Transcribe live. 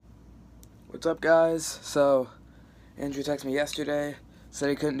What's up, guys? So, Andrew texted me yesterday, said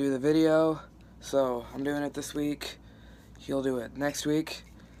he couldn't do the video, so I'm doing it this week. He'll do it next week.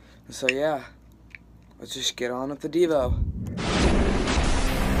 And so yeah, let's just get on with the Devo.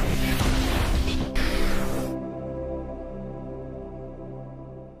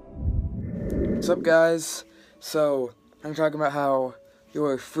 What's up, guys? So, I'm talking about how you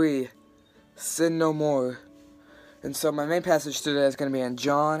are free, sin no more. And so my main passage today is going to be in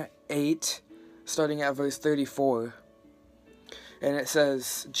John 8, starting at verse 34. And it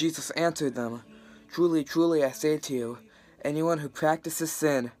says, Jesus answered them, "Truly, truly, I say to you, anyone who practices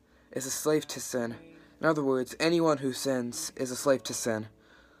sin is a slave to sin." In other words, anyone who sins is a slave to sin.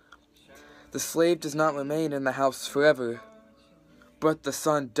 The slave does not remain in the house forever, but the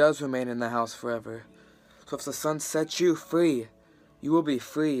Son does remain in the house forever. So if the Son sets you free, you will be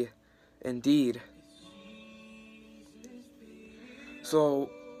free indeed. So,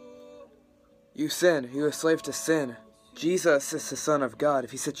 you sin, you're a slave to sin. Jesus is the Son of God.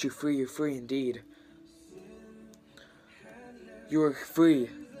 If He sets you free, you're free indeed. You are free.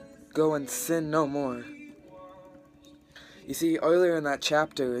 Go and sin no more. You see, earlier in that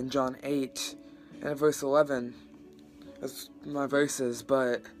chapter, in John 8, and verse 11, that's my verses,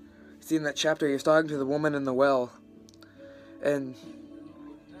 but you see in that chapter, he was talking to the woman in the well, and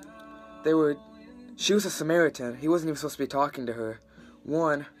she was a Samaritan. He wasn't even supposed to be talking to her.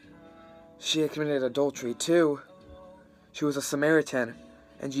 1, she had committed adultery. 2, she was a Samaritan,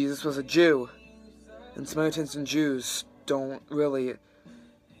 and Jesus was a Jew. And Samaritans and Jews they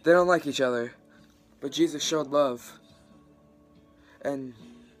don't like each other. But Jesus showed love. And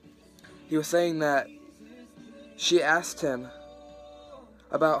he was saying that she asked him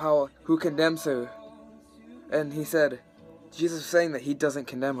about who condemns her. And he said, Jesus was saying that he doesn't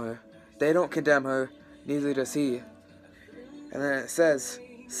condemn her. They don't condemn her, neither does he. And then it says,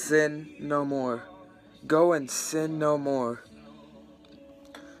 sin no more. Go and sin no more.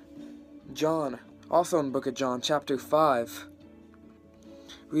 John, also in the book of John, chapter 5.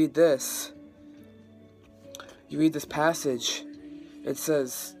 Read this. You read this passage. It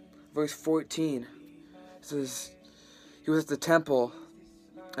says, verse 14. It says, he was at the temple.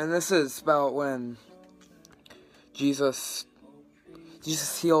 And this is about when Jesus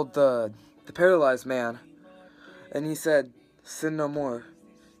healed the paralyzed man. And he said, sin no more.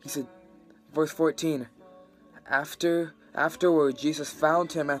 He said, verse 14, afterward Jesus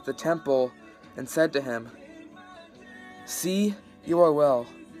found him at the temple and said to him, "See, you are well.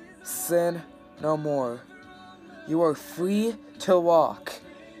 Sin no more. You are free to walk.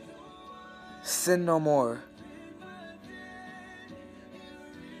 Sin no more."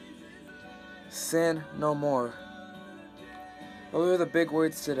 Sin no more. Those are the big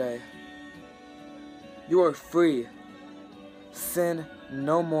words today. You are free. Sin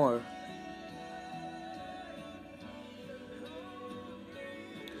no more.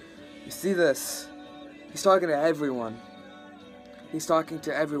 You see this? He's talking to everyone. He's talking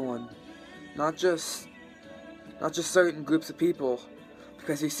to everyone. Not just certain groups of people.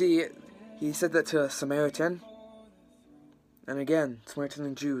 Because you see, he said that to a Samaritan. And again, Samaritan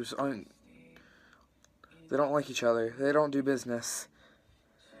and Jews they don't like each other. They don't do business.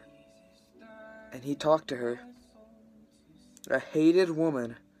 And he talked to her. A hated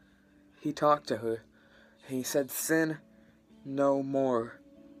woman. He talked to her. And he said, sin no more.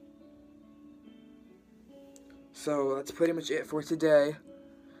 So that's pretty much it for today.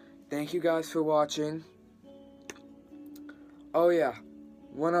 Thank you guys for watching. Oh yeah,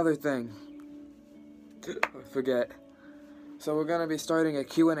 one other thing. I forget. So we're gonna be starting a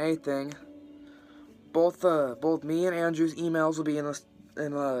Q&A thing. Both me and Andrew's emails will be in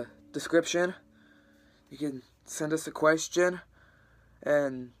the description. You can send us a question,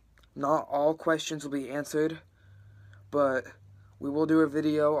 and not all questions will be answered, but we will do a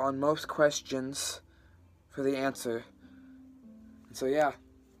video on most questions for the answer. And so yeah,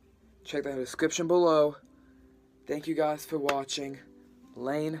 check the description below. Thank you guys for watching.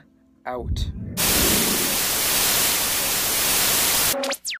 Lane out.